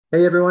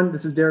Hey everyone,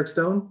 this is Derek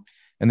Stone,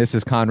 And this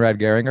is Conrad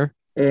Geringer.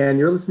 and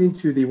you're listening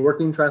to the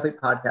Working Triathlete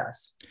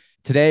podcast.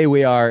 Today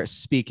we are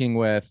speaking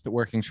with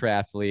working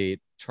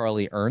triathlete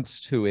Charlie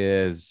Ernst, who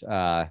is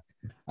a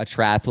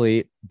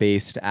triathlete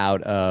based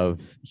out of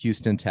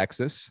Houston,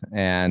 Texas.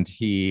 And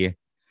he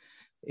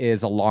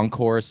is a long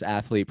course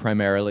athlete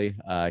primarily.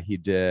 He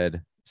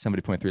did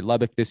 70.3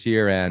 Lubbock this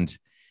year, and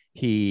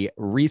he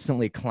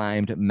recently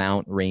climbed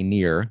Mount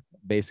Rainier,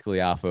 basically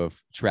off of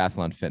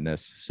Triathlon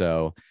Fitness.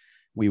 So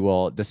we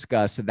will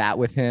discuss that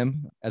with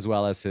him, as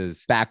well as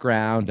his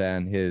background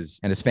and his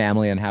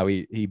family, and how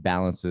he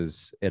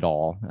balances it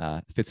all,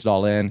 fits it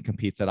all in,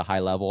 competes at a high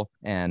level,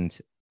 and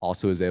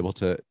also is able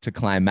to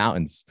climb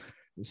mountains.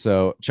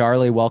 So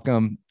Charlie,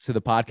 welcome to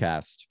the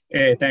podcast.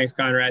 Hey, thanks,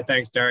 Conrad.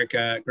 Thanks, Derek.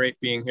 Great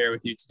being here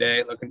with you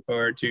today. Looking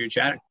forward to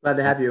chatting. Glad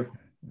to have you.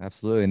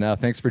 Absolutely. No,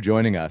 thanks for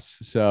joining us.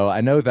 So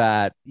I know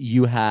that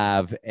you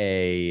have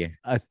a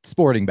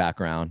sporting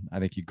background. I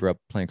think you grew up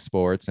playing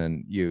sports,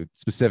 and you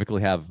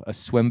specifically have a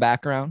swim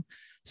background.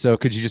 So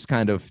could you just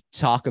kind of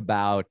talk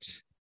about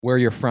where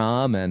you're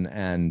from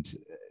and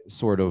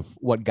sort of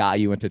what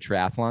got you into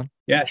triathlon?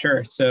 Yeah,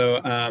 sure.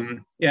 So,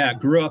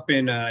 grew up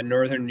in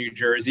northern New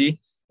Jersey,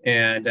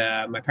 and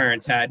my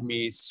parents had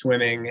me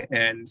swimming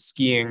and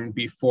skiing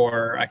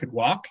before I could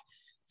walk.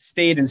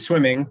 Stayed in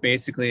swimming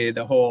basically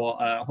the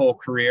whole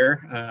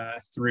career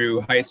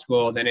through high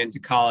school, then into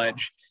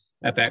college.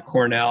 Up at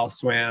Cornell,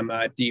 swam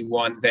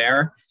D1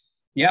 there.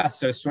 Yeah,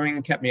 so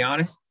swimming kept me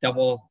honest.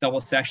 Double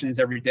sessions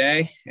every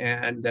day,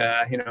 and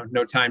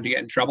no time to get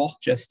in trouble.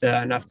 Just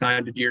enough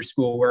time to do your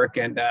schoolwork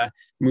and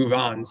move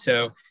on.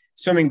 So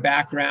swimming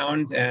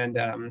background,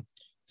 and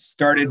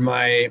started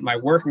my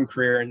working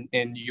career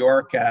in New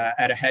York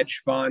at a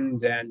hedge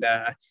fund, and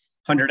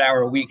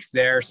 100-hour weeks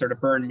there sort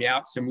of burned me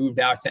out. So moved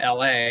out to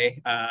LA,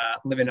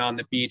 living on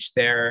the beach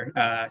there.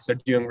 So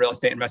doing real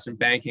estate investment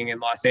banking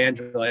in Los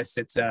Angeles.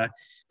 It's a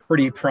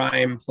pretty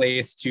prime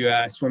place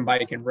to swim,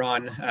 bike, and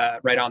run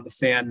right on the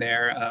sand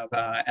there of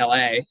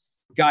LA.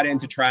 Got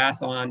into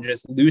triathlon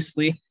just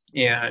loosely,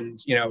 and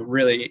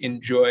really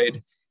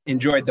enjoyed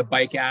the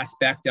bike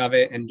aspect of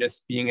it, and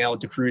just being able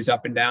to cruise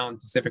up and down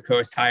Pacific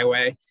Coast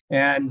Highway,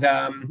 and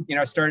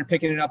started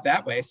picking it up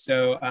that way.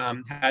 So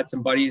had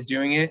some buddies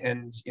doing it,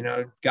 and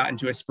got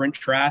into a sprint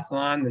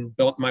triathlon and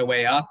built my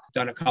way up.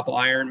 Done a couple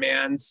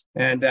Ironmans,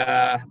 and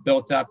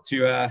built up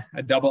to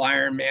a double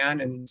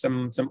Ironman and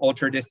some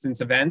ultra distance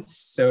events.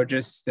 So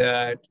just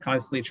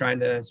constantly trying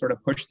to sort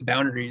of push the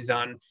boundaries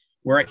on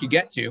where I could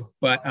get to.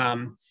 But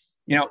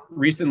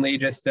recently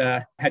just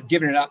had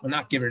given it up. Well,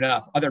 not given it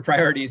up. Other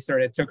priorities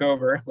sort of took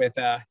over with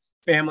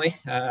family,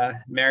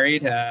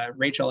 married.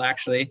 Rachel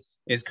actually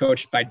is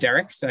coached by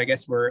Derek. So I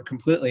guess we're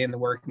completely in the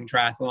working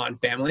triathlon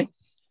family.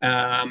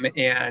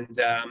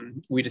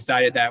 We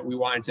decided that we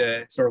wanted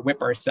to sort of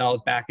whip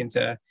ourselves back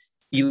into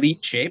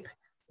elite shape.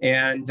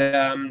 And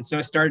so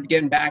I started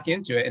getting back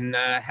into it, and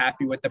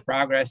happy with the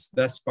progress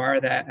thus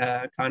far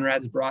that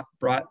Conrad's brought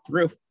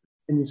through.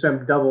 And you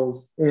swim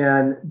doubles,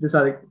 and just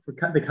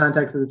for the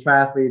context of the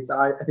triathletes,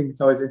 I think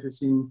it's always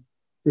interesting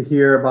to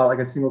hear about like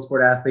a single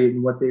sport athlete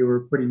and what they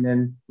were putting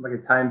in, like a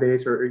time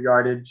base or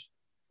yardage.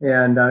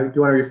 And do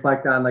you want to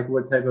reflect on like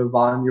what type of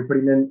volume you're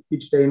putting in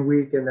each day and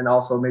week, and then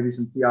also maybe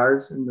some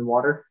PRs in the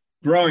water?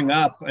 Growing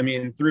up, I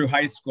mean, through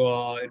high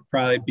school, it'd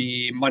probably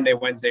be Monday,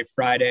 Wednesday,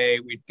 Friday.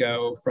 We'd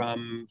go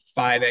from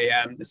 5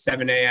 a.m. to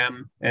 7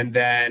 a.m. And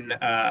then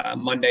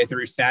Monday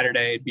through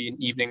Saturday, it'd be an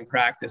evening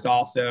practice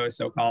also.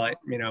 So call it,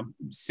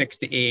 6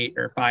 to 8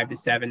 or 5 to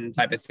 7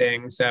 type of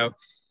thing. So,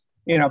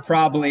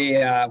 probably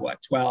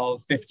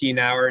 12, 15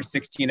 hours,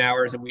 16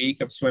 hours a week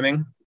of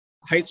swimming.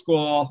 High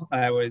school,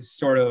 I was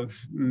sort of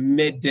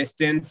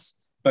mid-distance,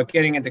 but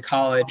getting into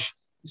college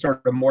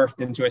sort of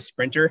morphed into a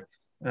sprinter.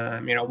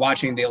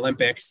 Watching the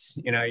Olympics,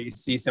 you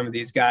see some of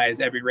these guys,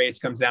 every race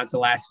comes down to the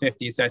last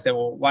 50. So I said,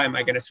 well, why am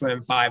I going to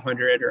swim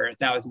 500 or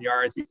 1,000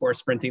 yards before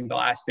sprinting the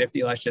last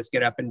 50? Let's just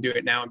get up and do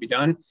it now and be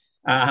done.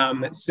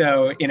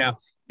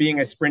 Being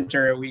a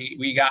sprinter,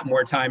 we got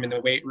more time in the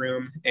weight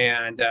room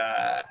and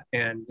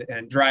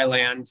dry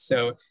land.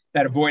 So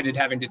that avoided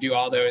having to do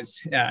all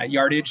those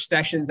yardage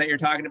sessions that you're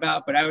talking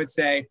about. But I would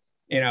say,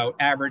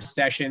 average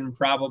session,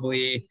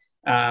 probably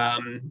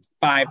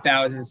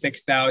 5,000,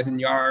 6,000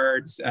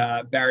 yards,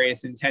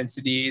 various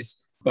intensities,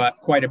 but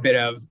quite a bit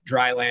of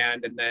dry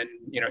land, and then,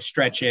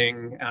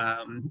 stretching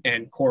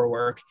and core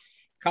work.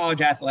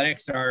 College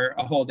athletics are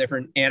a whole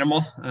different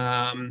animal.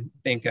 I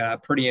think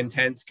pretty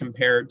intense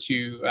compared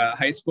to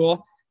high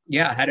school.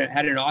 Yeah, had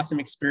an awesome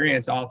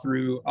experience all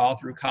through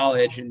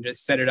college, and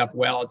just set it up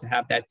well to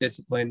have that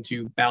discipline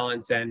to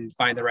balance and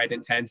find the right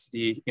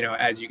intensity,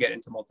 as you get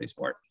into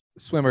multisport.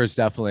 Swimmers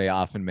definitely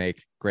often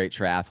make great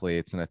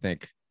triathletes. And I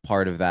think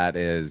part of that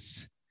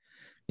is,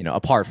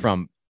 apart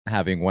from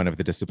having one of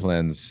the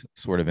disciplines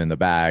sort of in the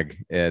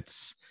bag,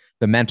 it's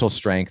the mental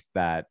strength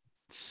that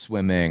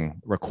swimming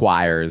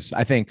requires.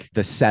 I think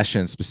the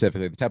session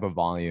specifically, the type of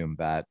volume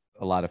that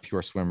a lot of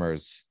pure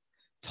swimmers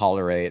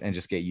tolerate and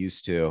just get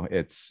used to,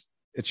 it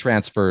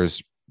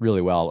transfers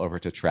really well over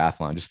to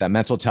triathlon. Just that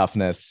mental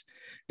toughness,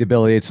 the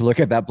ability to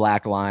look at that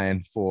black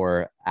line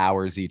for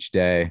hours each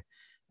day.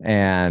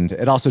 And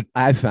it also,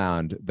 I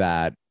found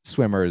that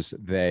swimmers,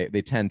 they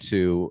tend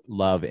to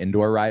love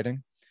indoor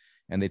riding,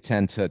 and they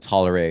tend to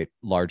tolerate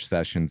large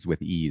sessions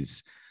with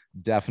ease.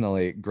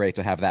 Definitely great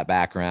to have that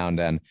background.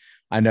 And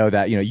I know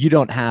that, you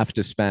don't have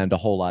to spend a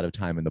whole lot of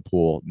time in the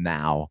pool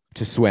now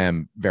to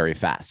swim very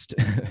fast.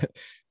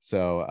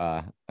 So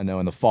I know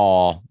in the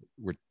fall,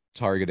 we're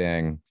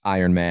targeting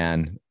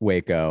Ironman,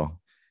 Waco,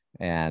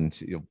 and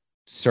you'll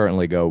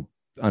certainly go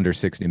under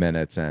 60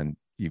 minutes, and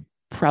you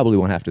probably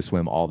won't have to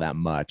swim all that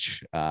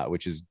much,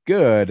 which is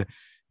good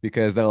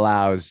because that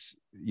allows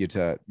you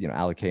to,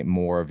 allocate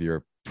more of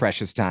your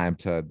precious time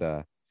to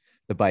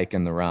the bike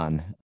and the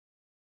run.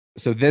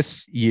 So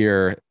this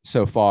year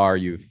so far,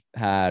 you've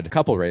had a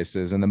couple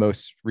races, and the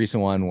most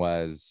recent one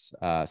was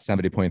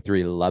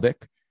 70.3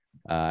 Lubbock.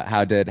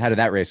 How did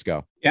that race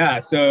go? Yeah,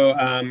 so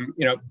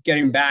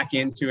getting back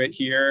into it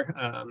here,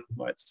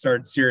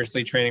 started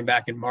seriously training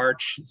back in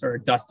March,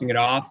 started dusting it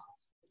off,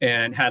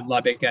 and had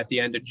Lubbock at the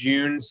end of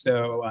June.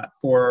 So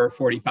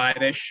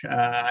 4:45-ish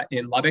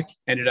in Lubbock.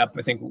 Ended up,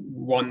 I think,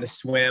 won the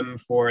swim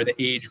for the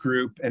age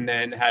group, and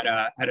then had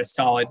a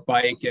solid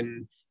bike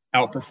and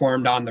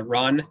outperformed on the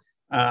run.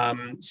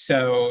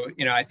 So,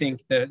 I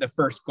think the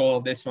first goal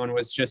of this one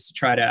was just to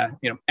try to,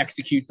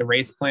 execute the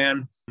race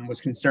plan.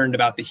 Was concerned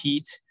about the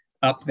heat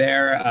up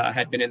there,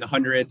 had been in the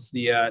hundreds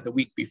the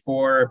week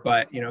before,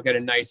 but, got a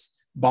nice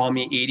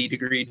balmy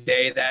 80-degree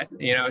day that,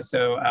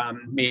 so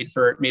made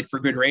for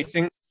good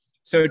racing.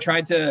 So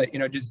tried to,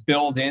 just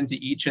build into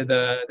each of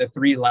the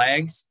three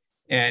legs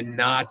and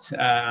not,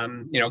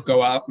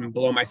 go out and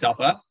blow myself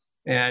up.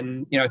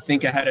 And,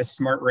 think I had a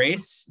smart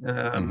race,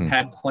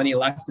 had plenty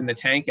left in the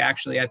tank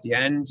actually at the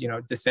end,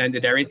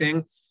 descended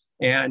everything,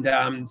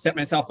 and set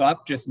myself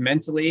up just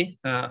mentally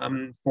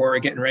for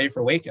getting ready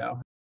for Waco.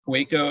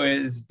 Waco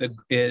is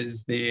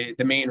the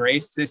main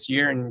race this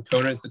year, and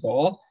Kona is the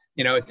goal.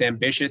 It's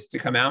ambitious to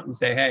come out and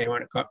say, hey, I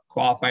want to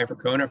qualify for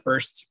Kona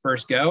first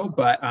go,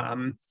 but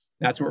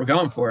that's what we're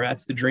going for.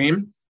 That's the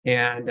dream.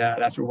 And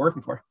that's what we're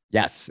working for.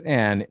 Yes.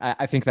 And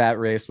I think that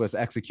race was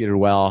executed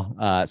well.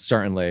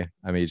 Certainly.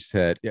 I mean,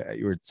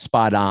 you were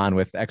spot on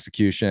with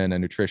execution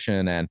and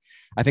nutrition. And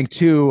I think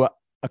two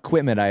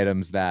equipment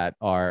items that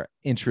are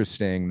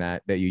interesting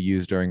that you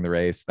used during the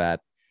race that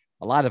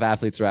a lot of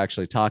athletes are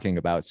actually talking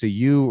about. So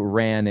you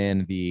ran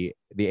in the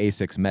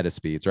ASICS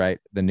Metaspeeds, right?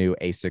 The new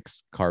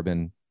ASICS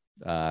carbon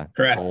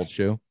soled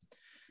shoe.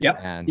 Yep.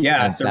 And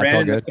so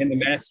ran in the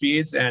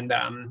Metaspeeds, and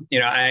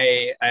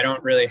I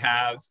don't really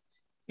have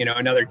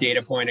another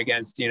data point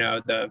against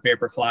the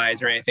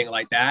Vaporflies or anything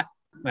like that.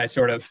 I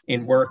sort of,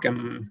 in work,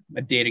 I'm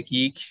a data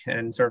geek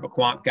and sort of a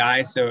quant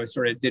guy, so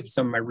sort of did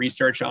some of my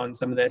research on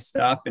some of this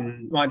stuff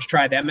and wanted to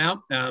try them out.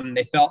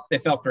 They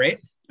felt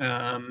great.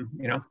 I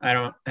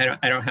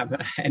don't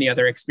have any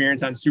other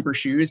experience on super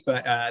shoes,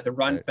 but the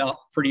run felt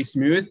pretty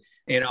smooth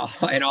in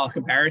all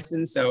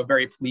comparisons. So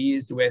very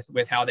pleased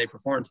with how they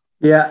performed.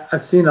 Yeah,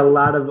 I've seen a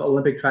lot of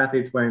Olympic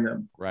triathletes wearing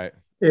them. Right.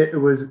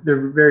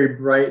 They're very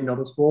bright and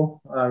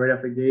noticeable right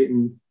off the gate,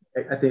 and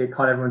I think it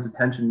caught everyone's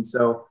attention.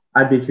 So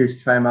I'd be curious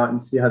to try them out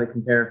and see how they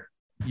compare.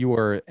 You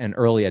were an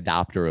early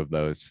adopter of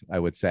those, I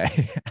would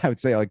say. I would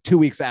say like 2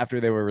 weeks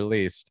after they were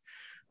released,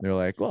 they were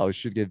like, well, we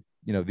should give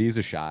these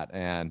a shot.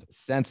 And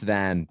since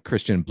then,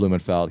 Christian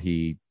Blumenfeld,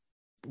 he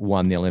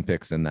won the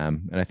Olympics in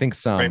them. And I think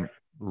some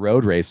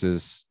road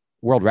races,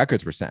 world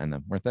records were set in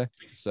them, weren't they?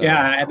 So,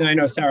 yeah. And then I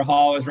know Sarah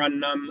Hall was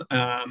running them,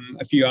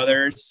 a few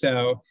others.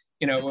 So,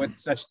 with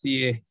such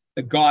the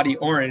gaudy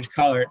orange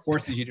color, it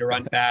forces you to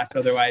run fast.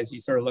 Otherwise you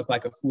sort of look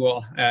like a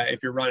fool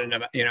if you're running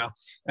them,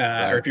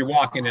 or if you're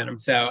walking in them.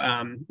 So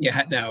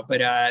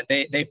but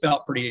they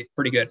felt pretty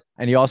good.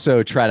 And you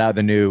also tried out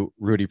the new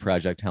Rudy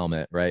Project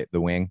helmet, right?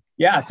 The wing.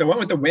 Yeah, so I went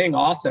with the wing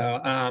also.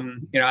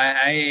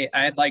 I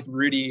had liked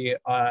Rudy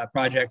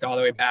Project all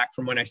the way back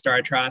from when I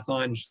started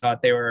triathlon. Just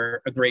thought they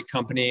were a great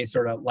company,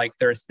 sort of like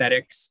their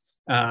aesthetics,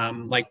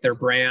 like their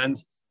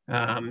brand.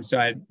 So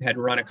I had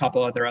run a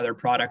couple of their other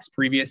products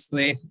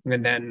previously.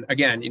 And then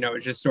again, it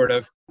was just sort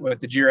of what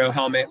the Giro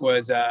helmet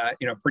was,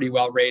 pretty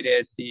well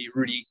rated. The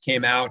Rudy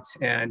came out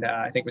and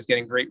I think was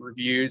getting great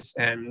reviews,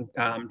 and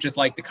just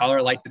like the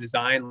color, like the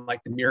design,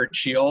 like the mirrored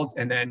shield,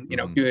 and then,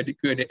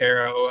 good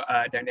aero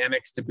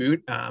dynamics to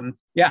boot.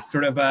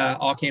 Sort of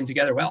all came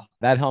together well.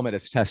 That helmet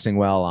is testing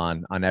well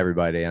on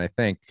everybody. And I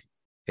think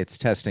it's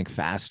testing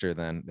faster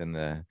than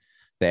the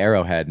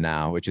Arrowhead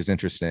now, which is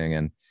interesting.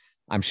 And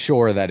I'm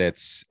sure that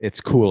it's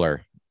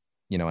cooler,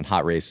 in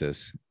hot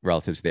races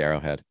relative to the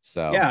Arrowhead.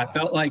 So yeah, it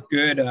felt like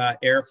good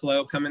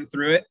airflow coming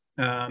through it.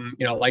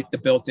 Like the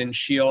built-in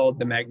shield,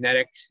 the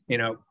magnetic,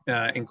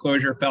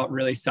 enclosure felt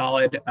really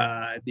solid.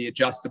 The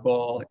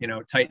adjustable,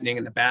 tightening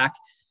in the back.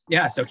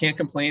 Yeah, so can't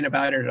complain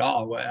about it at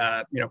all.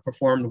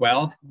 Performed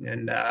well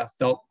and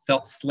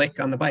felt slick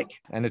on the bike.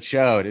 And it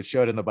showed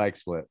in the bike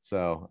split.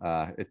 So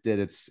it did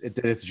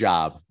its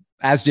job,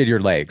 as did your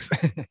legs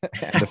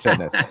and the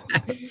fitness.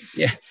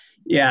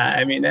 Yeah,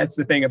 I mean, that's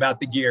the thing about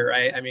the gear,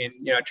 right? I mean,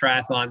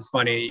 triathlon's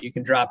funny. You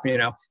can drop,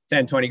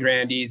 10, 20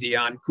 grand easy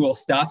on cool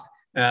stuff.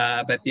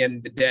 But at the end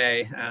of the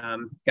day,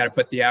 got to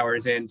put the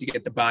hours in to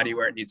get the body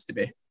where it needs to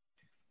be.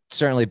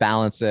 Certainly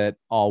balance it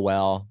all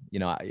well.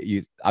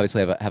 You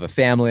obviously have a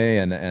family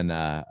and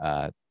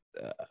a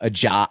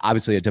job,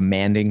 obviously a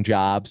demanding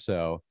job.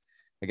 So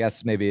I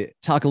guess maybe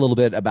talk a little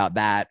bit about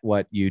that,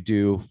 what you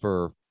do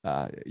for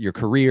your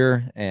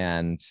career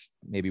and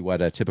maybe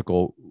what a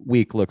typical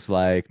week looks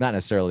like, not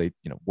necessarily,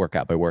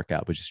 workout by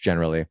workout, but just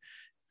generally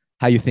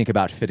how you think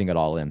about fitting it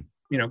all in.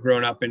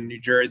 Growing up in New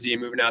Jersey,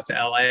 moving out to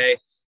LA.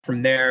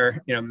 From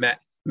there,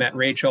 met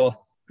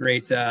Rachel,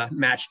 great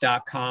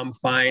Match.com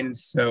find.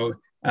 So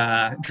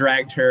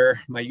dragged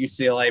her, my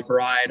UCLA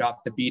bride,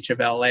 off the beach of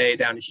LA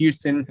down to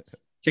Houston,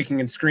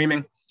 kicking and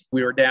screaming.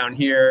 We were down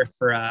here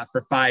for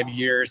 5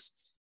 years.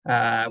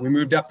 We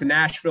moved up to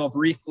Nashville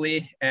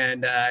briefly,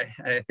 and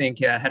I think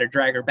had to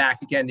drag her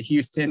back again to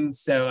Houston.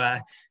 So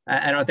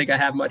I don't think I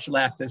have much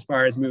left as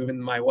far as moving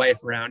my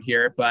wife around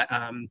here. But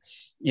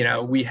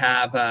we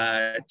have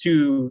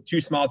two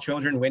small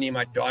children: Winnie,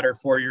 my daughter,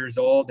 4 years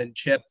old, and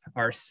Chip,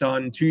 our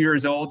son, 2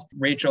 years old.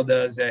 Rachel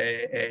does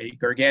a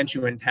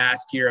gargantuan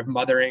task here of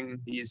mothering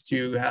these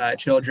two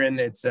children.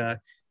 It's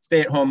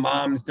stay-at-home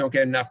moms don't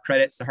get enough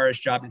credit. It's the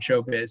hardest job in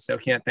showbiz, so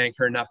can't thank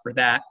her enough for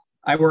that.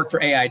 I work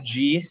for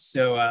AIG,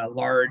 so a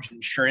large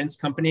insurance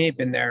company.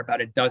 Been there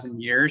about a dozen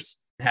years.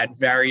 Had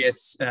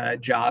various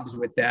jobs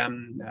with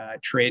them.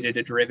 Traded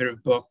a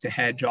derivative book to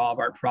hedge all of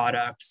our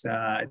products.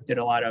 Did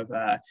a lot of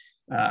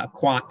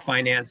quant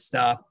finance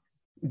stuff.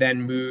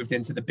 Then moved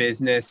into the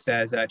business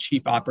as a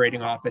chief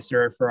operating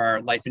officer for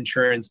our life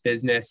insurance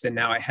business, and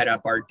now I head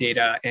up our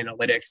data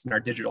analytics and our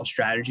digital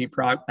strategy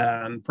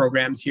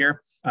programs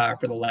here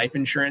for the life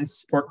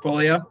insurance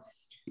portfolio.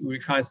 We're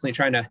constantly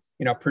trying to,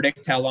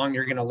 predict how long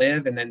you're going to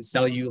live and then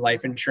sell you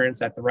life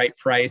insurance at the right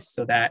price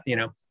so that,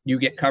 you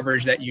get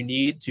coverage that you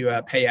need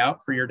to pay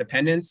out for your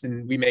dependents,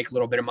 and we make a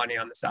little bit of money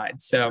on the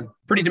side. So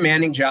pretty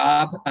demanding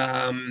job.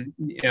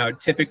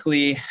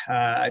 Typically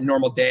a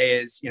normal day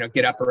is,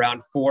 get up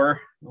around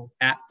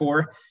at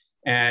 4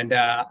 and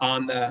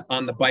on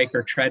the bike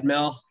or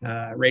treadmill.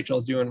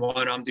 Rachel's doing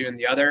one, I'm doing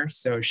the other.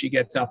 So she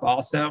gets up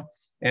also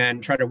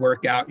and try to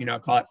work out,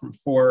 call it from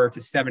 4 to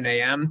 7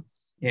 a.m.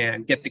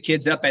 and get the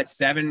kids up at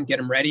 7, get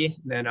them ready.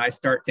 Then I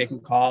start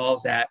taking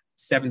calls at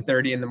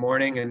 7:30 in the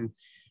morning and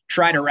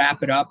try to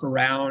wrap it up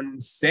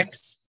around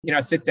 6.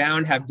 Sit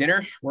down, have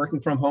dinner. Working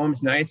from home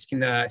is nice.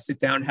 Can sit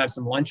down, have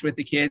some lunch with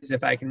the kids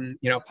if I can,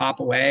 pop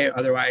away.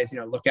 Otherwise,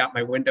 look out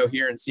my window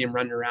here and see them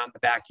running around the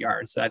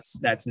backyard. So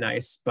that's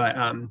nice. But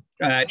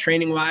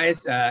training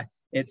wise,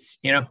 it's,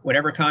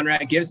 whatever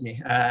Conrad gives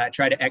me.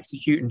 Try to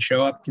execute and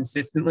show up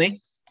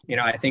consistently.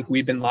 I think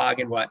we've been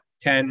logging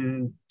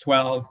 10,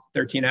 12,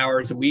 13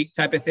 hours a week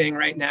type of thing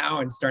right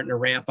now, and starting to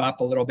ramp up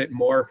a little bit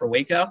more for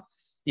Waco.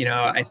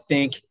 I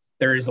think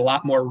there's a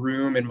lot more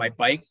room in my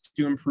bike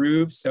to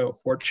improve. So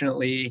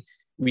fortunately,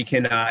 we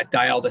can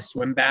dial the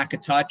swim back a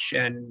touch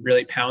and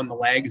really pound the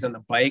legs on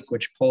the bike,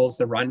 which pulls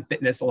the run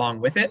fitness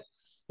along with it.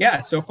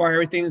 Yeah, so far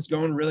everything's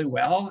going really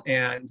well.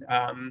 And,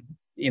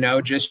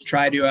 just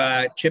try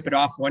to chip it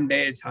off one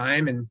day at a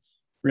time and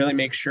really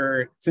make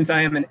sure, since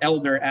I am an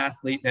elder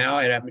athlete now,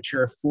 I'm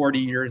mature 40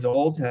 years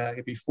old,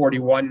 it'll be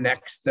 41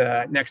 next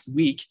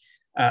week,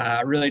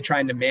 really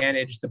trying to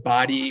manage the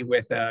body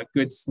with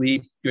good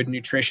sleep, good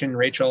nutrition.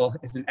 Rachel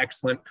is an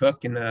excellent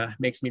cook and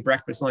makes me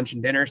breakfast, lunch,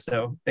 and dinner.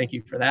 So thank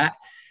you for that.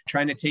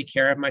 Trying to take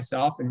care of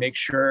myself and make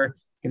sure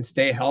I can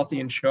stay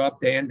healthy and show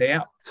up day in, day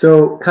out.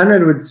 So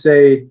Conrad would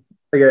say,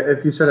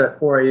 if you start at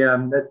 4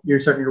 a.m., that you're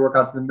starting to work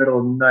out to the middle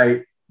of the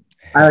night.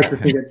 I like to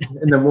think it's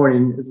in the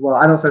morning as well.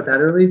 I don't start that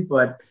early,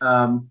 but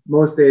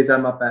most days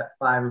I'm up at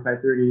 5 or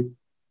 5:30.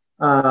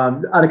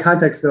 Out of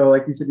context, though,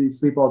 like you said, you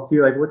sleep all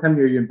too. Like, what time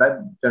are you in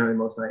bed generally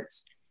most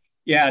nights?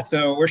 Yeah,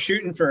 so we're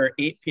shooting for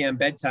 8 p.m.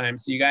 bedtime.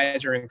 So you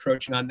guys are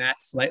encroaching on that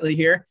slightly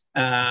here.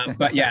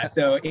 But yeah,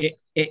 so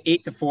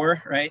 8 to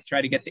 4, right?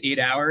 Try to get the 8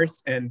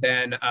 hours. And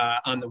then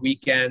on the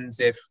weekends,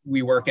 if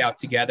we work out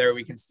together,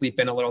 we can sleep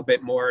in a little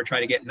bit more,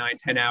 try to get 9,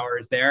 10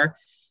 hours there.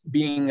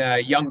 Being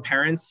young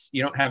parents,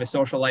 you don't have a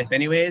social life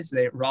anyways.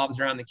 It revolves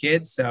around the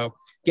kids. So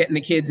getting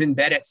the kids in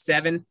bed at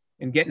 7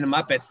 and getting them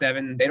up at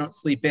 7, they don't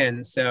sleep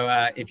in. So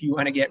if you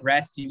want to get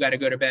rest, you got to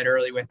go to bed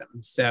early with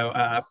them. So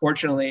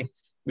fortunately,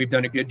 we've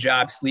done a good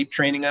job sleep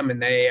training them,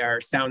 and they are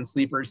sound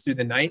sleepers through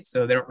the night.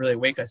 So they don't really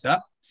wake us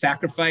up.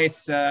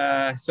 Sacrifice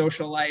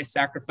social life,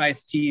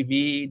 sacrifice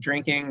TV,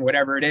 drinking,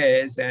 whatever it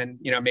is. And,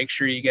 make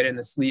sure you get in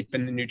the sleep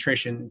and the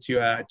nutrition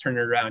to turn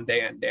it around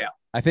day in, day out.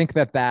 I think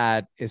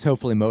that is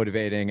hopefully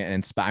motivating and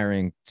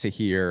inspiring to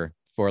hear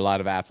for a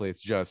lot of athletes,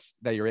 just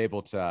that you're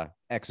able to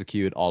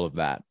execute all of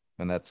that.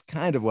 And that's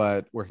kind of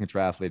what Working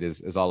Triathlete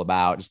is all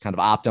about, just kind of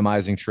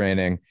optimizing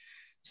training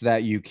so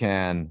that you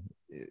can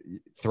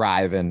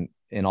thrive in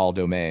all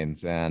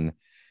domains. And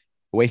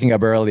waking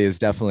up early is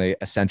definitely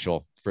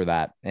essential for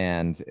that.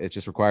 And it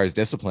just requires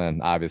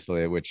discipline,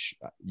 obviously, which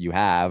you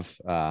have,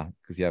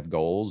 because you have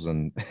goals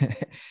and,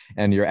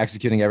 and you're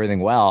executing everything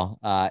well,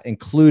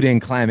 including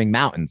climbing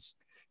mountains.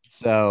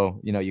 So,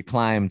 you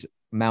climbed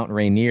Mount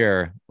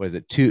Rainier, was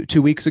it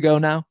two weeks ago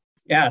now?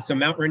 Yeah. So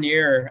Mount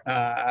Rainier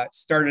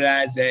started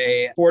as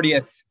a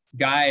 40th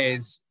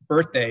guy's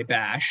birthday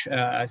bash.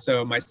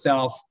 So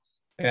myself,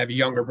 I have a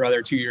younger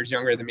brother, 2 years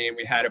younger than me, and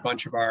we had a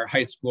bunch of our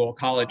high school,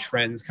 college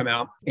friends come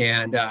out.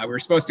 And we were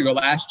supposed to go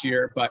last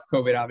year, but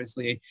COVID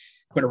obviously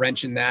put a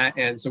wrench in that.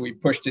 And so we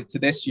pushed it to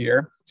this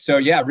year. So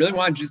yeah, really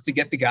wanted just to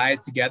get the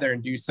guys together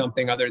and do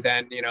something other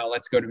than,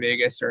 let's go to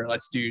Vegas or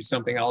let's do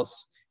something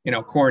else,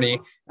 corny,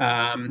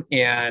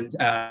 and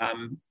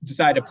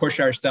decided to push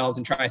ourselves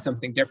and try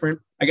something different.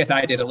 I guess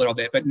I did a little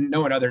bit, but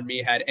no one other than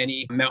me had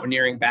any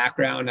mountaineering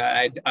background.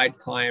 I'd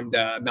climbed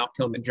Mount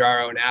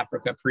Kilimanjaro in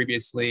Africa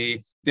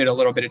previously, did a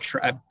little bit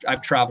of,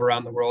 I've traveled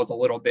around the world a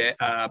little bit,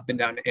 been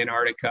down to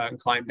Antarctica and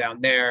climbed down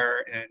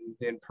there, and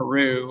in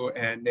Peru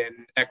and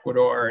in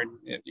Ecuador and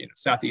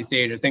Southeast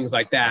Asia, things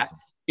like that.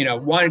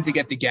 Wanted to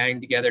get the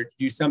gang together to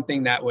do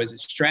something that was a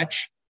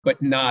stretch,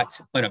 but not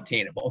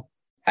unobtainable.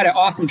 Had an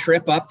awesome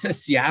trip up to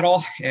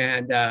Seattle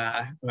and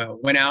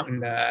went out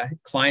and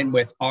climbed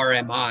with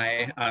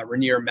RMI,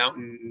 Rainier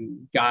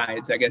Mountain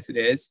Guides, I guess it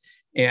is.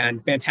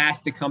 And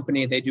fantastic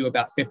company. They do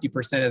about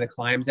 50% of the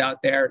climbs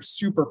out there.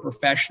 Super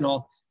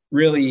professional.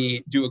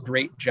 Really do a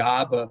great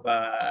job of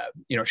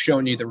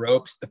showing you the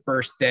ropes. The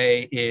first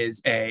day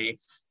is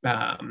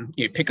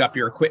you pick up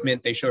your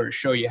equipment. They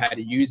show you how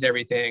to use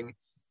everything.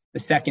 The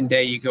second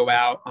day you go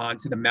out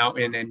onto the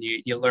mountain and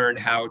you learn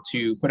how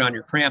to put on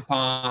your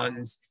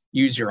crampons,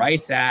 use your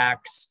ice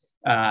axe,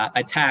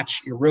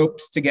 attach your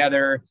ropes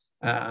together,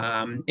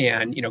 and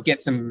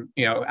get some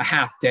a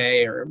half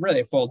day or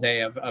really a full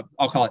day of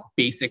I'll call it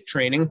basic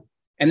training,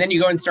 and then you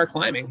go and start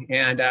climbing.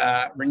 And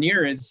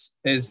Rainier is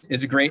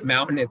a great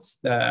mountain. It's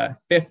the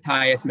 5th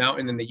highest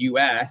mountain in the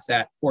U.S.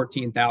 at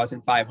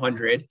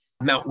 14,500.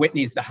 Mount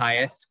Whitney's the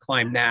highest.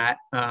 Climb that.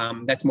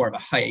 That's more of a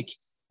hike.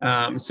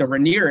 So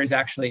Rainier is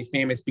actually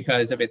famous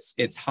because of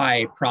its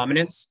high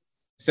prominence.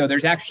 So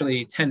there's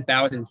actually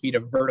 10,000 feet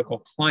of vertical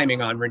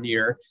climbing on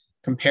Rainier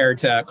compared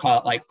to call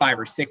it like 5,000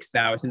 or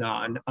 6,000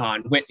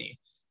 on Whitney,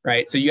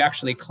 right? So you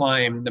actually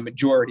climb the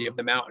majority of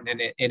the mountain,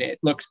 and it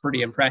looks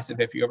pretty impressive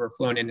if you've ever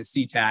flown into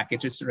SeaTac. It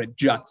just sort of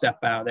juts up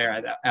out of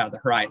there out of the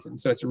horizon.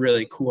 So it's a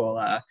really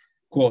cool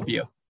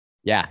view.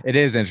 Yeah, it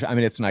is interesting. I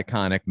mean, it's an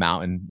iconic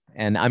mountain,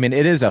 and I mean,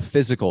 it is a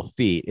physical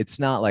feat. It's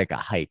not like a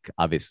hike,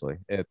 obviously.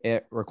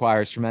 It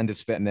requires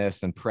tremendous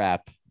fitness and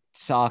prep.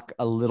 Talk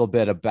a little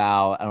bit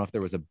about, I don't know if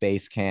there was a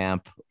base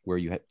camp where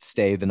you had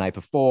stayed the night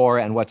before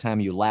and what time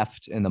you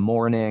left in the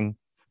morning,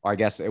 or I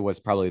guess it was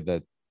probably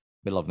the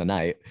middle of the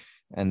night.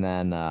 And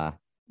then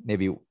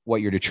maybe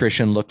what your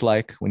nutrition looked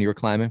like when you were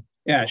climbing.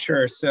 Yeah,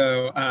 sure.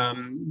 So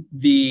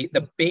the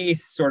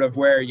base, sort of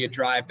where you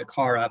drive the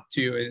car up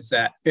to, is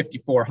at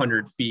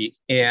 5,400 feet.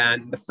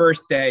 And the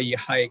first day you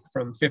hike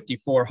from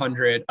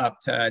 5,400 up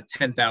to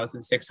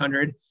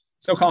 10,600.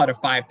 So call it a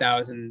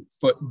 5,000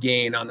 foot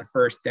gain on the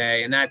first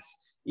day. And that's,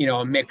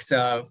 a mix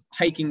of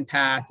hiking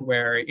path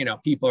where,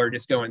 people are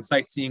just going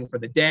sightseeing for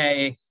the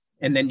day.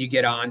 And then you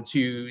get on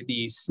to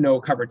the snow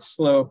covered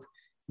slope,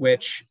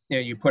 which,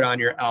 you put on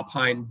your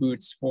alpine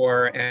boots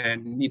for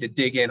and need to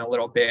dig in a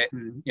little bit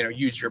and,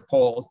 use your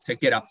poles to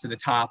get up to the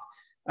top.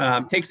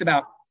 Takes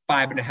about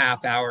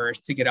 5.5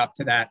 hours to get up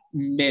to that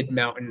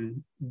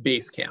mid-mountain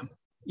base camp.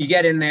 You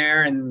get in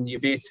there and you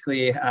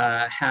basically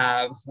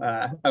have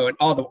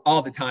all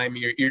the time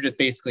you're just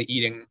basically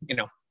eating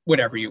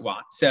whatever you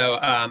want. So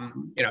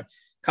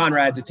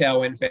Conrad's a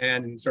Tailwind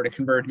fan and sort of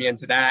converted me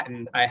into that,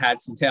 and I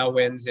had some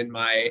Tailwinds in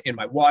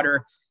my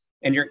water.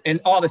 And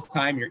all this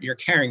time you're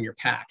carrying your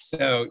pack.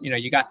 So,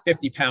 you got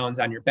 50 pounds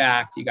on your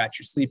back, you got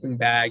your sleeping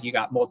bag, you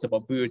got multiple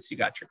boots, you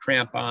got your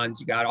crampons,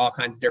 you got all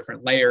kinds of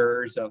different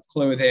layers of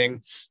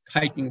clothing,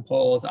 hiking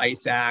poles,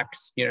 ice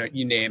axe,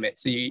 you name it.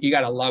 So you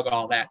got to lug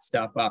all that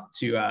stuff up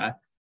to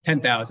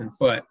 10,000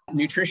 foot.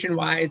 Nutrition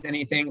wise,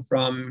 anything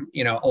from,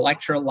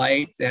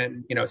 electrolyte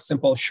and,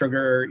 simple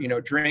sugar,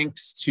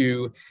 drinks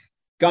to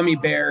gummy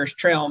bears,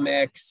 trail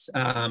mix,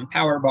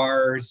 power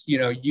bars,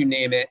 you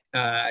name it.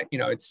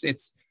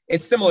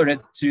 It's similar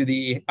to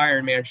the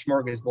Ironman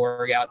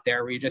smorgasbord out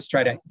there, where you just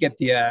try to get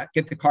the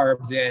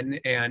carbs in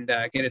and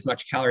get as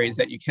much calories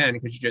that you can,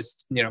 because you're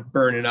just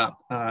burning up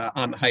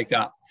on the hike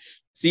up.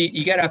 So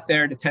you get up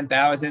there to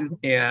 10,000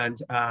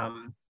 and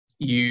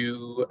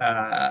you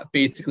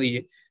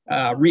basically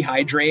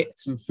rehydrate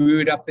some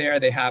food up there.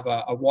 They have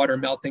a water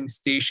melting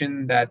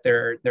station that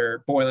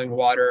they're boiling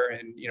water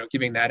and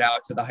giving that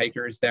out to the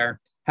hikers there.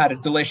 Had a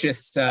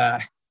delicious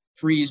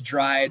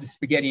freeze-dried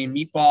spaghetti and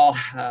meatball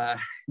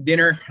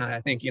dinner.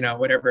 I think,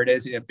 whatever it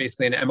is,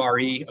 basically an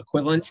MRE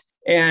equivalent.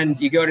 And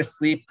you go to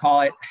sleep,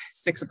 call it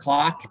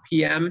 6:00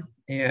 p.m.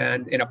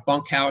 and in a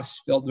bunkhouse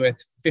filled with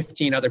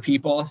 15 other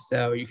people.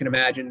 So you can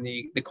imagine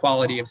the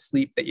quality of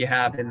sleep that you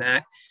have in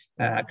that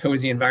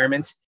cozy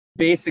environment.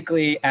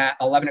 Basically at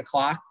 11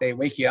 o'clock, they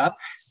wake you up.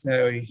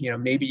 So,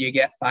 maybe you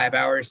get 5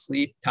 hours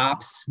sleep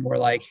tops, more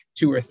like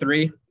 2 or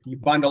 3. You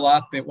bundle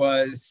up. It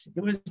was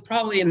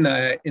probably in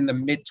the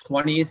mid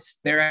 20s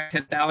there at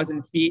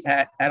 10,000 feet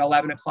at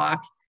 11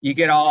 o'clock. You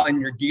get all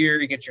in your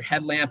gear, you get your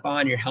headlamp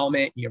on, your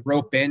helmet, you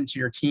rope into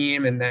your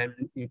team, and then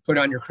you put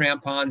on your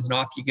crampons and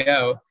off you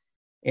go.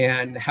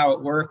 And how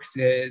it works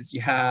is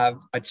you have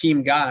a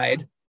team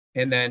guide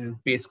and then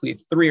basically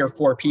 3 or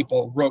 4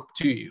 people roped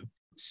to you.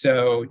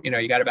 So,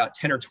 you got about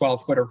 10 or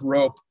 12 foot of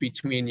rope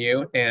between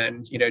you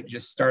and,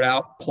 just start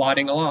out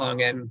plodding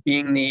along. And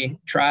being the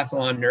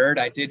triathlon nerd,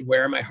 I did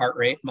wear my heart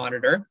rate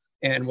monitor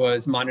and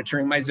was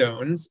monitoring my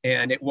zones.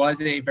 And it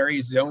was a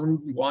very zone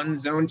 1,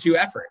 zone 2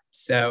 effort.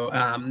 So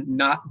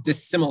not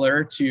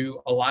dissimilar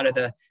to a lot of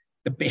the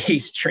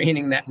base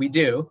training that we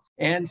do.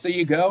 And so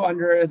you go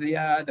under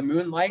the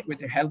moonlight with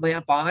your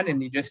headlamp on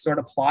and you just sort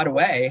of plod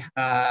away.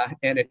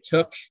 And it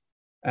took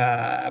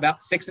about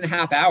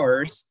 6.5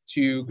 hours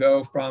to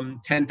go from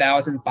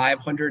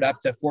 10,500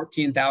 up to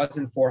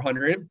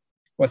 14,400.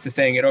 What's the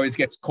saying? It always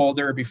gets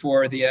colder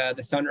before the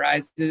sun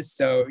rises.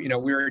 So,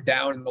 we were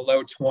down in the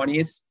low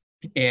 20s.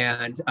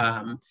 And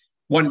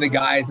one of the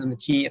guys on the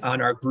team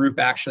on our group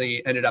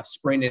actually ended up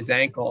spraining his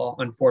ankle,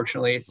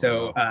 unfortunately.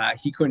 So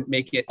he couldn't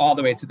make it all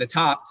the way to the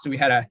top. So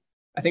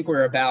I think we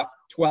were about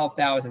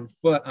 12,000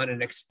 foot on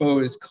an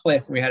exposed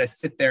cliff. We had to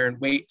sit there and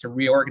wait to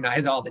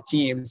reorganize all the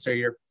teams. So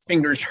your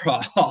fingers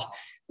are all a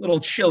little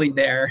chilly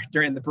there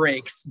during the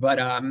breaks. But,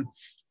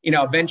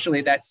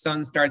 eventually that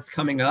sun starts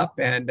coming up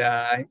and,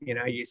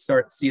 you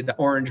start to see the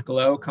orange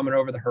glow coming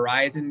over the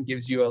horizon,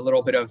 gives you a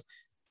little bit of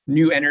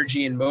new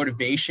energy and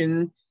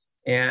motivation.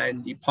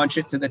 And you punch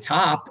it to the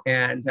top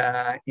and,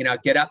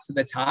 get up to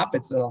the top.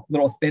 It's a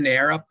little thin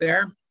air up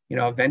there.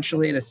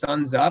 Eventually the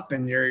sun's up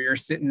and you're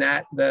sitting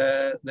at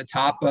the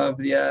top of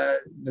the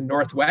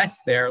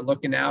Northwest there,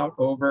 looking out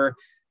over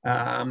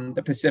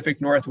the Pacific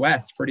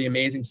Northwest. Pretty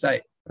amazing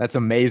sight. That's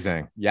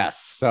amazing. Yes.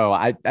 So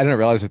I didn't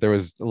realize that there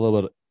was a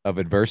little bit of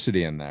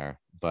adversity in there,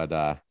 but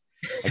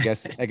I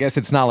guess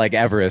it's not like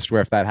Everest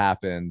where if that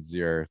happens,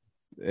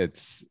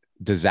 it's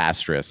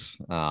disastrous.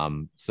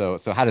 So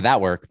how did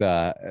that work?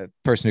 The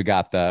person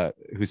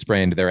who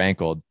sprained their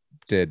ankle,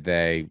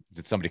 did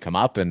somebody come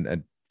up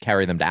and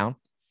carry them down?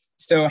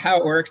 So how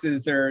it works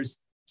is there's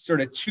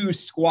sort of 2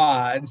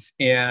 squads,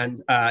 and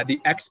the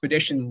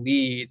expedition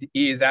lead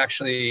is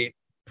actually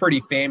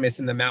pretty famous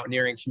in the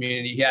mountaineering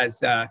community. He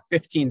has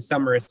 15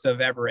 summits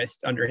of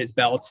Everest under his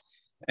belt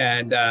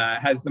and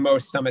has the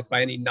most summits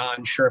by any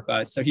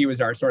non-Sherpa. So he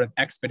was our sort of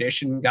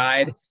expedition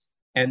guide.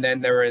 And then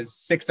there was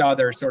 6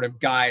 other sort of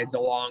guides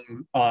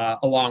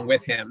along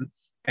with him.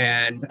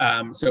 And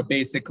so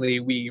basically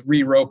we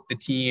re-roped the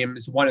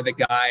teams. One of the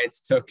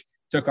guides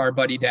took our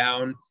buddy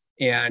down.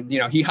 And,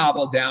 he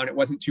hobbled down. It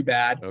wasn't too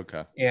bad.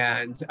 Okay.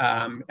 And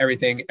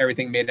everything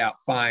made out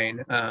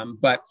fine.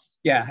 But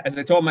yeah, as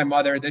I told my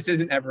mother, this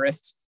isn't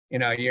Everest.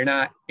 You're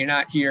not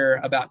here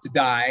about to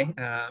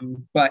die.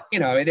 But,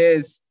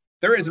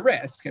 there is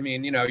risk. I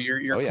mean,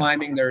 you're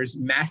climbing, there's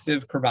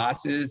massive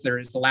crevasses,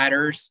 there's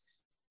ladders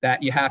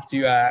that you have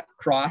to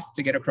cross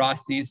to get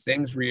across these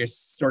things where you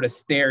sort of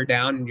stare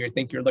down and you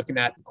think you're looking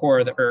at the core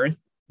of the earth,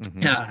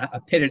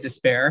 a pit of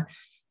despair.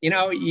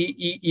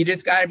 You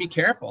just got to be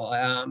careful.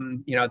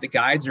 The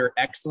guides are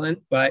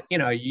excellent, but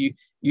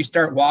you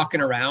start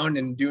walking around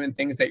and doing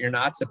things that you're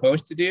not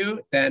supposed to do,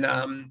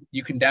 then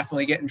you can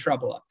definitely get in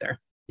trouble up there.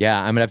 Yeah.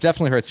 I mean, I've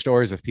definitely heard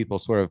stories of people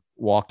sort of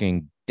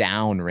walking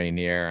down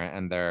Rainier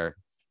and they're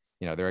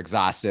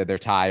exhausted, they're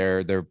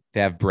tired, they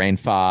have brain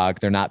fog,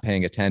 they're not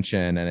paying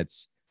attention. And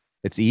it's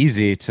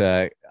easy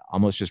to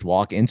almost just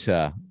walk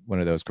into one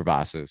of those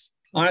crevasses.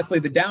 Honestly,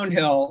 the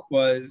downhill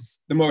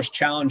was the most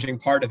challenging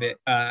part of it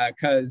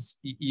because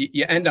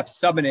you end up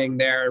summiting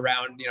there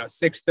around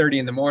 6:30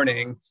 in the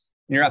morning.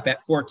 And you're up at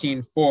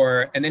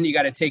 14.4, and then you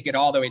got to take it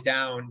all the way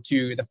down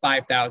to the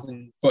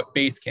 5,000 foot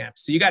base camp.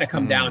 So you got to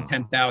come down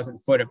 10,000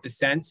 foot of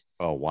descent.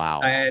 Oh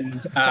wow! And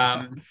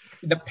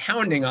the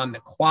pounding on the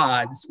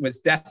quads was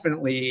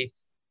definitely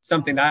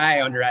something that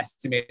I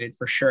underestimated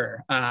for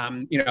sure.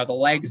 The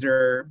legs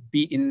are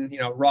beaten,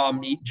 raw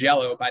meat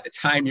jello by the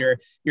time you're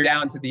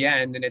down to the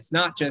end. And it's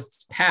not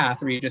just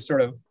path where you just sort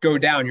of go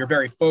down. You're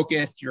very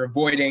focused. You're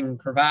avoiding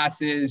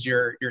crevasses.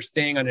 You're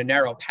staying on a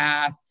narrow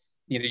path.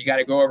 You got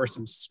to go over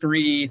some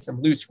scree,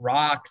 some loose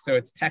rock. So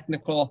it's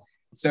technical.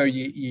 So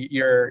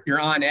you're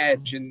on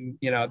edge. And,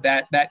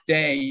 that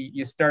day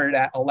you started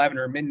at 11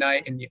 or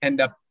midnight and you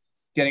end up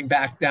getting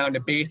back down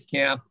to base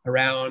camp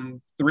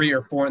around 3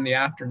 or 4 in the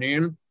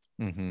afternoon.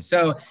 Mm-hmm.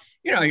 So,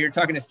 you're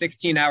talking a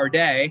 16-hour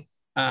day,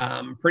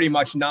 pretty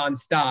much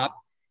nonstop.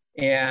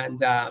 And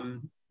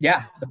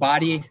the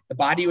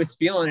body was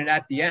feeling it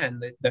at the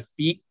end. The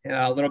feet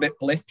a little bit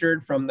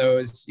blistered from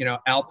those,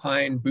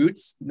 alpine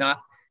boots,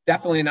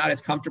 definitely not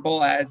as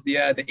comfortable as the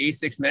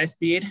A6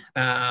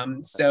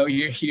 Metaspeed. So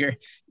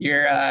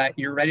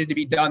you're ready to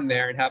be done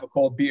there and have a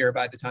cold beer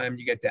by the time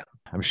you get down.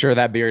 I'm sure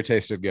that beer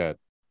tasted good.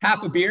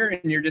 Half a beer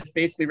and you're just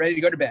basically ready to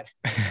go to bed.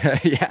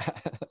 Yeah.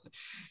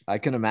 I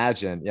can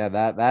imagine. Yeah,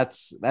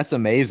 that's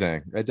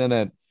amazing. I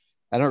don't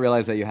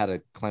realize that you had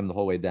to climb the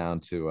whole way down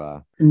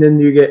to And then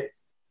you get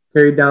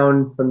carried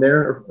down from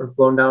there or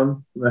flown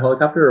down from a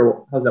helicopter,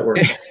 or how's that work?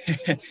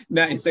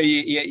 No, so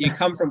you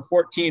come from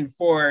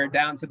 14.4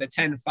 down to the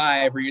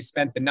 10.5 where you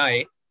spent the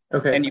night.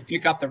 Okay. And you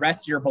pick up the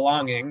rest of your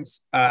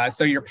belongings.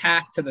 So your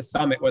pack to the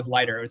summit was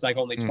lighter. It was like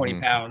only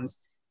 20 pounds.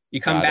 You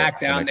come back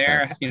down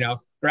there, sense.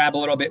 Grab a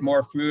little bit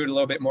more food, a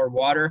little bit more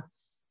water,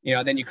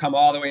 then you come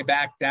all the way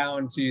back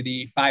down to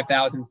the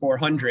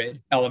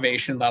 5,400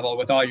 elevation level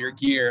with all your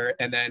gear.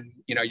 And then,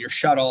 your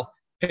shuttle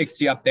picks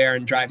you up there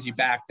and drives you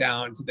back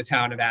down to the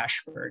town of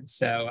Ashford.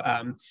 So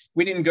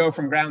we didn't go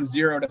from ground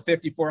zero to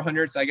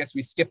 5,400. So I guess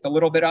we skipped a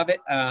little bit of it.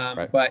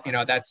 Right. But,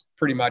 that's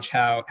pretty much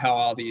how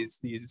all these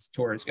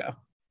tours go.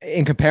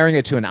 In comparing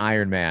it to an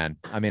Ironman,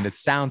 I mean, it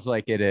sounds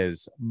like it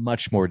is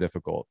much more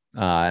difficult.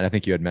 And I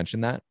think you had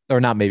mentioned that, or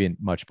not maybe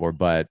much more,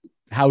 but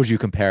how would you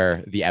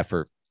compare the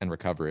effort and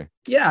recovery?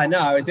 Yeah,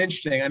 no, it was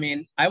interesting. I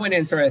mean, I went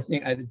in sort of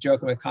I was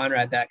joking with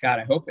Conrad that, God,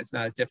 I hope it's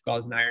not as difficult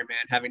as an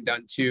Ironman, having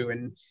done 2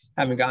 and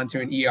having gone to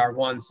an ER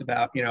once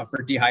about,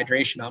 for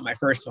dehydration on my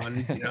first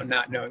one,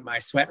 not knowing my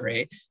sweat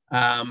rate.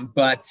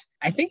 But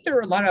I think there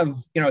are a lot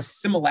of,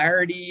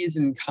 similarities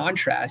and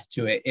contrast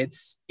to it.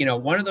 It's,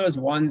 one of those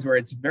ones where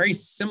it's very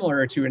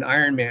similar to an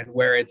Ironman,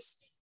 where it's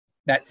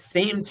that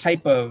same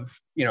type of,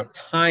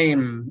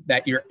 time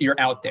that you're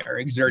out there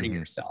exerting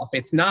yourself.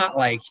 It's not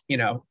like,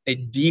 a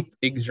deep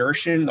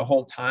exertion the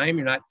whole time.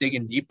 You're not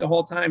digging deep the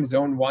whole time,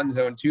 zone 1,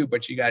 zone 2,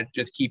 but you got to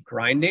just keep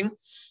grinding.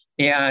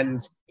 And,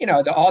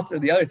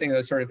 the other thing that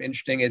was sort of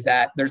interesting is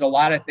that there's a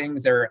lot of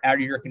things that are out of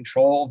your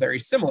control, very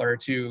similar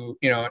to,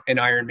 an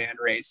Ironman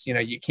race.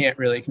 You can't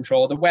really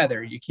control the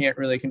weather. You can't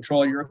really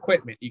control your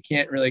equipment. You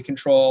can't really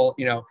control,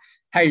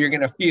 how you're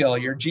going to feel,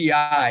 your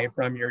GI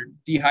from your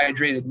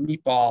dehydrated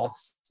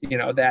meatballs,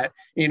 that,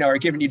 are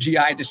giving you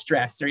GI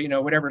distress,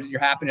 or, whatever you're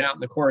happening out in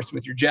the course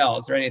with your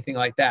gels or anything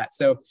like that.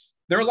 So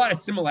there are a lot of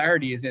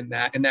similarities in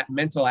that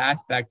mental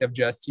aspect of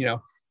just,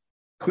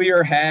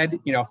 clear head,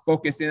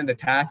 focus in on the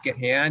task at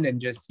hand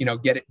and just,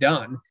 get it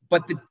done.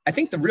 But I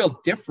think the real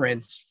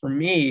difference for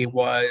me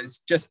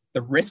was just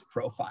the risk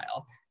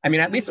profile. I mean,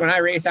 at least when I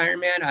race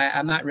Ironman,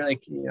 I'm not really,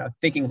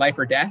 thinking life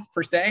or death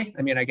per se.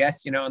 I mean, I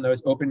guess, on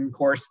those open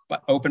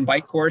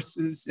bike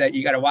courses that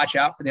you got to watch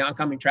out for the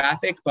oncoming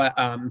traffic. But,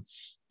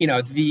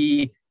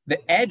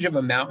 the edge of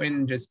a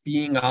mountain, just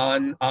being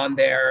on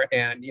there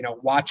and,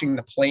 watching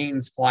the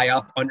planes fly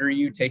up under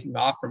you, taking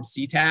off from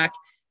SeaTac,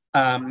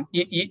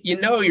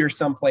 you're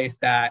someplace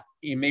that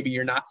maybe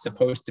you're not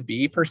supposed to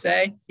be per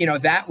se.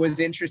 That was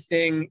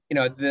interesting.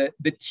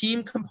 The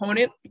team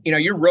component,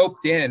 you're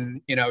roped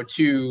in,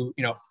 to,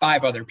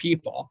 5 other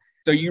people.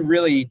 So you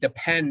really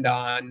depend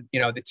on,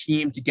 the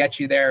team to get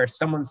you there. If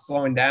someone's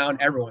slowing down,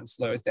 everyone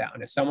slows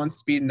down. If someone's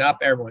speeding up,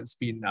 everyone's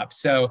speeding up.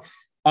 So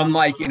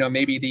unlike,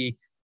 maybe the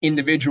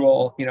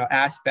individual,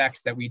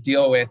 aspects that we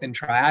deal with in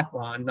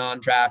triathlon,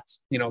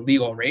 non-draft,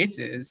 legal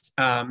races,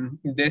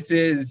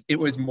 it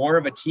was more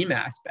of a team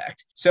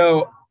aspect.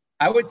 So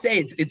I would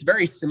say it's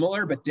very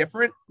similar, but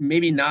different,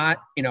 maybe not,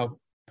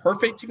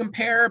 perfect to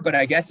compare, but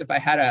I guess if I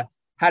had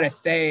to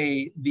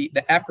say the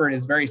effort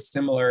is very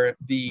similar,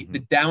 the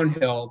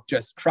downhill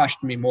just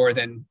crushed me more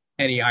than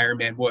any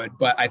Ironman would.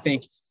 But I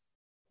think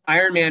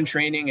Ironman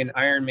training and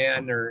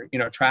Ironman or,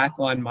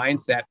 triathlon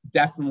mindset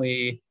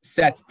definitely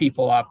sets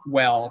people up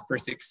well for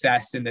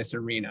success in this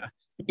arena.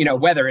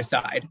 Weather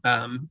aside,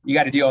 you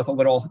got to deal with a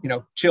little,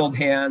 chilled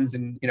hands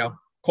and,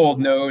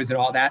 cold nose and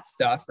all that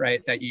stuff,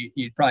 right? That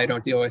you probably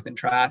don't deal with in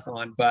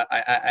triathlon, but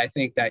I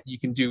think that you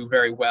can do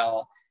very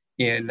well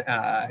in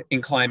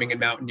climbing and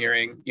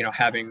mountaineering,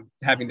 having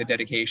the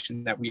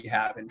dedication that we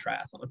have in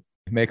triathlon.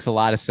 Makes a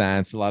lot of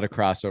sense. A lot of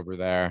crossover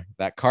there.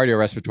 That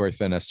cardiorespiratory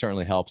fitness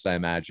certainly helps, I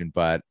imagine,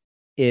 but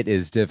it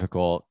is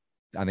difficult.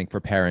 I think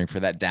preparing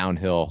for that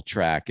downhill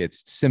track,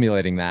 it's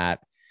simulating that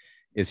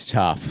is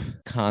tough.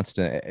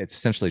 Constant. It's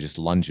essentially just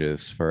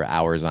lunges for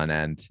hours on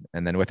end.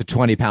 And then with a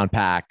 20-pound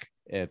pack,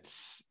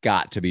 it's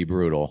got to be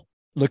brutal.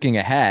 Looking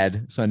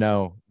ahead, so I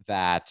know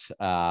that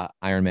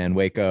Ironman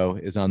Waco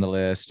is on the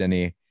list.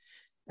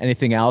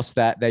 Anything else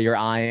that you're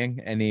eyeing?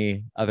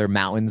 Any other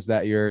mountains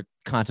that you're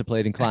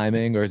contemplating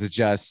climbing, or is it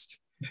just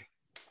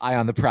eye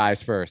on the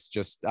prize first,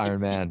 just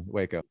Ironman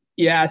Waco?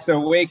 Yeah, so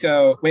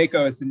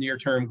Waco is the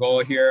near-term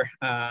goal here,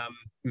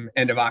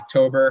 end of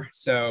October.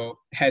 So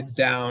heads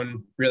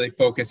down, really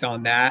focus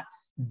on that.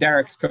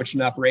 Derek's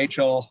coaching up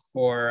Rachel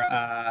for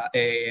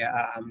a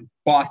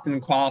Boston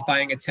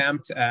qualifying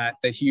attempt at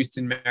the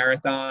Houston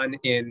Marathon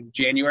in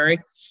January.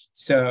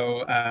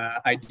 So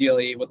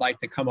ideally would like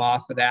to come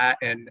off of that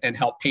and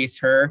help pace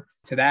her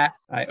to that.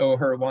 I owe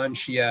her one.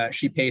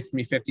 She paced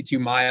me 52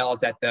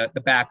 miles at the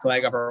back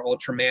leg of our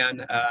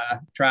Ultraman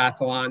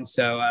triathlon.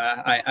 So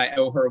I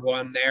owe her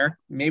one there.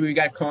 Maybe we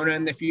got Kona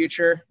in the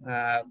future.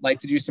 Like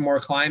to do some more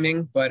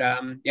climbing, but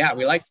yeah,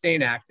 we like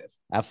staying active.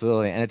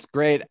 Absolutely. And it's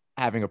great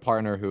having a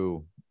partner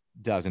who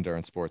does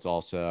endurance sports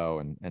also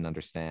and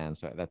understands.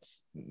 So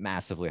that's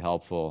massively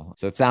helpful.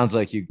 So it sounds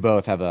like you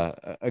both have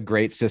a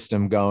great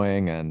system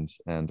going and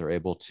are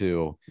able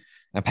to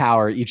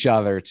empower each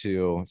other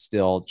to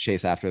still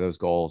chase after those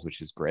goals, which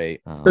is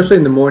great. Especially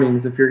in the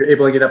mornings, if you're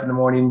able to get up in the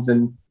mornings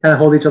and kind of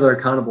hold each other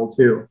accountable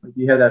too. Like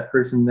you have that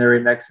person there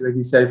right next to you. Like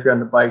you said, if you're on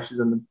the bike, she's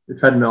on the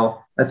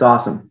treadmill. That's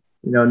awesome.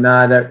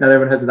 Not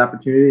everyone has an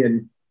opportunity,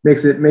 and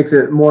makes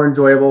it more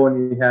enjoyable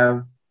when you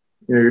have,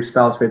 your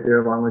spouse right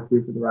there along with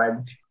you for the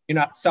ride. You're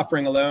not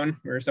suffering alone.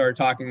 We're sort of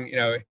talking,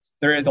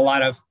 there is a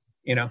lot of,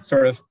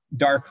 sort of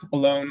dark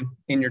alone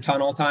in your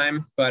tunnel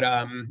time, but,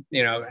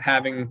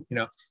 having,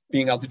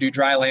 being able to do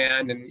dry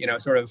land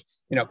and, sort of,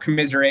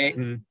 commiserate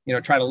and,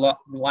 try to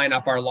line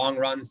up our long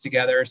runs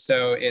together.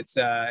 So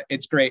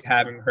it's great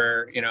having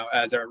her,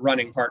 as a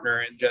running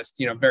partner and just,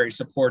 very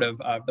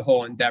supportive of the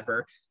whole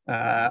endeavor,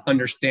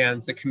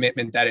 understands the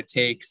commitment that it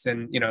takes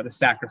and, the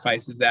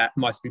sacrifices that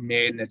must be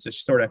made. And it's a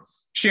sort of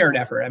shared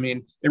effort. I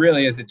mean, it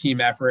really is a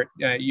team effort.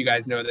 You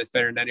guys know this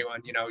better than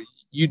anyone.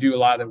 You do a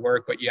lot of the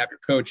work, but you have your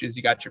coaches,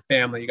 you got your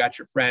family, you got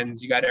your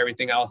friends, you got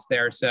everything else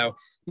there. So,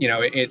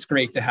 it's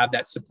great to have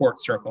that support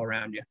circle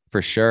around you.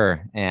 For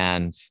sure.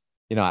 And,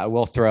 I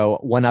will throw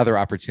one other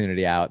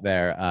opportunity out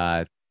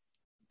there.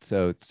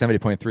 So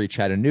 70.3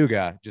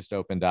 Chattanooga just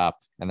opened up,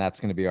 and that's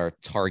going to be our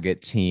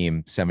target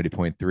team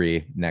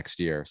 70.3 next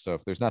year. So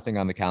if there's nothing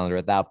on the calendar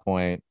at that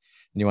point,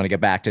 and you want to get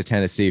back to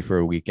Tennessee for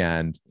a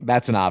weekend,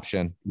 that's an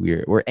option.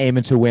 We're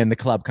aiming to win the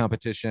club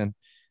competition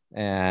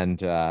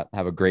and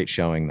have a great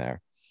showing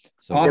there.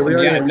 So awesome.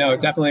 Yeah, no,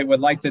 definitely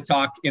would like to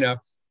talk,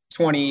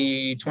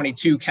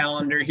 2022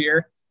 calendar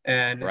here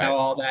and how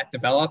all that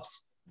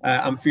develops.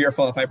 I'm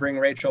fearful if I bring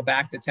Rachel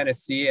back to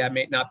Tennessee, I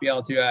may not be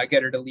able to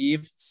get her to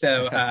leave.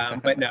 So,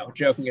 but no,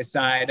 joking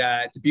aside,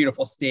 it's a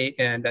beautiful state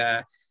and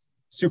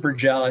super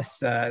jealous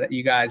that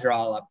you guys are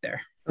all up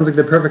there. Sounds like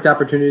the perfect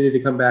opportunity to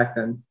come back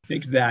then.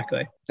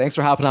 Exactly. Thanks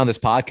for hopping on this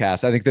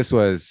podcast. I think this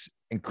was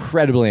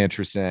incredibly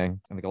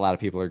interesting. I think a lot of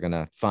people are going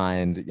to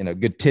find,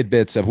 good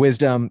tidbits of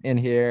wisdom in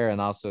here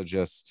and also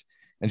just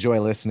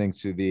enjoy listening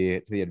to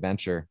the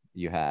adventure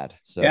you had.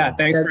 So yeah,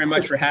 thanks very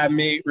much for having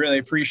me. Really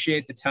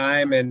appreciate the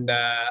time and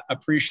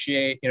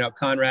appreciate,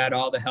 Conrad,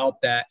 all the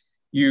help that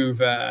you've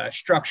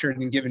structured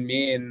and given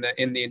me in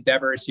the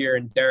endeavors here.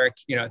 And Derek,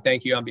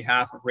 thank you on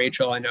behalf of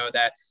Rachel. I know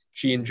that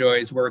she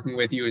enjoys working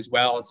with you as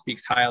well. It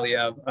speaks highly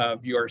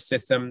of your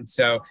system.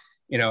 So,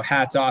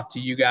 hats off to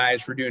you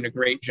guys for doing a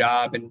great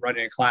job and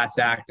running a class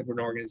act of an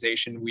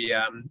organization.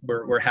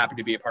 We're happy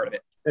to be a part of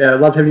it. Yeah, I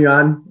loved having you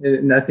on.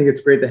 And I think it's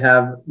great to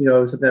have,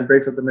 something that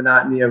breaks up the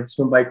monotony of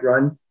swim, bike,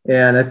 run.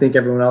 And I think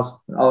everyone else,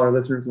 all our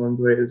listeners will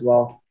enjoy it as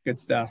well. Good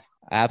stuff.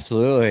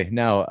 Absolutely.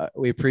 No,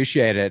 we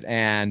appreciate it.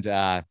 And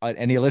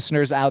any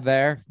listeners out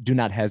there, do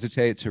not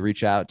hesitate to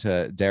reach out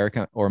to Derek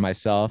or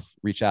myself.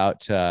 Reach out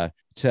to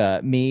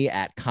me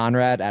at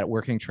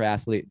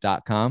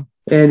Conrad@workingtriathlete.com.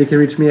 And you can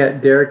reach me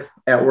at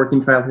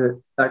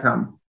Derek@workingtriathlete.com.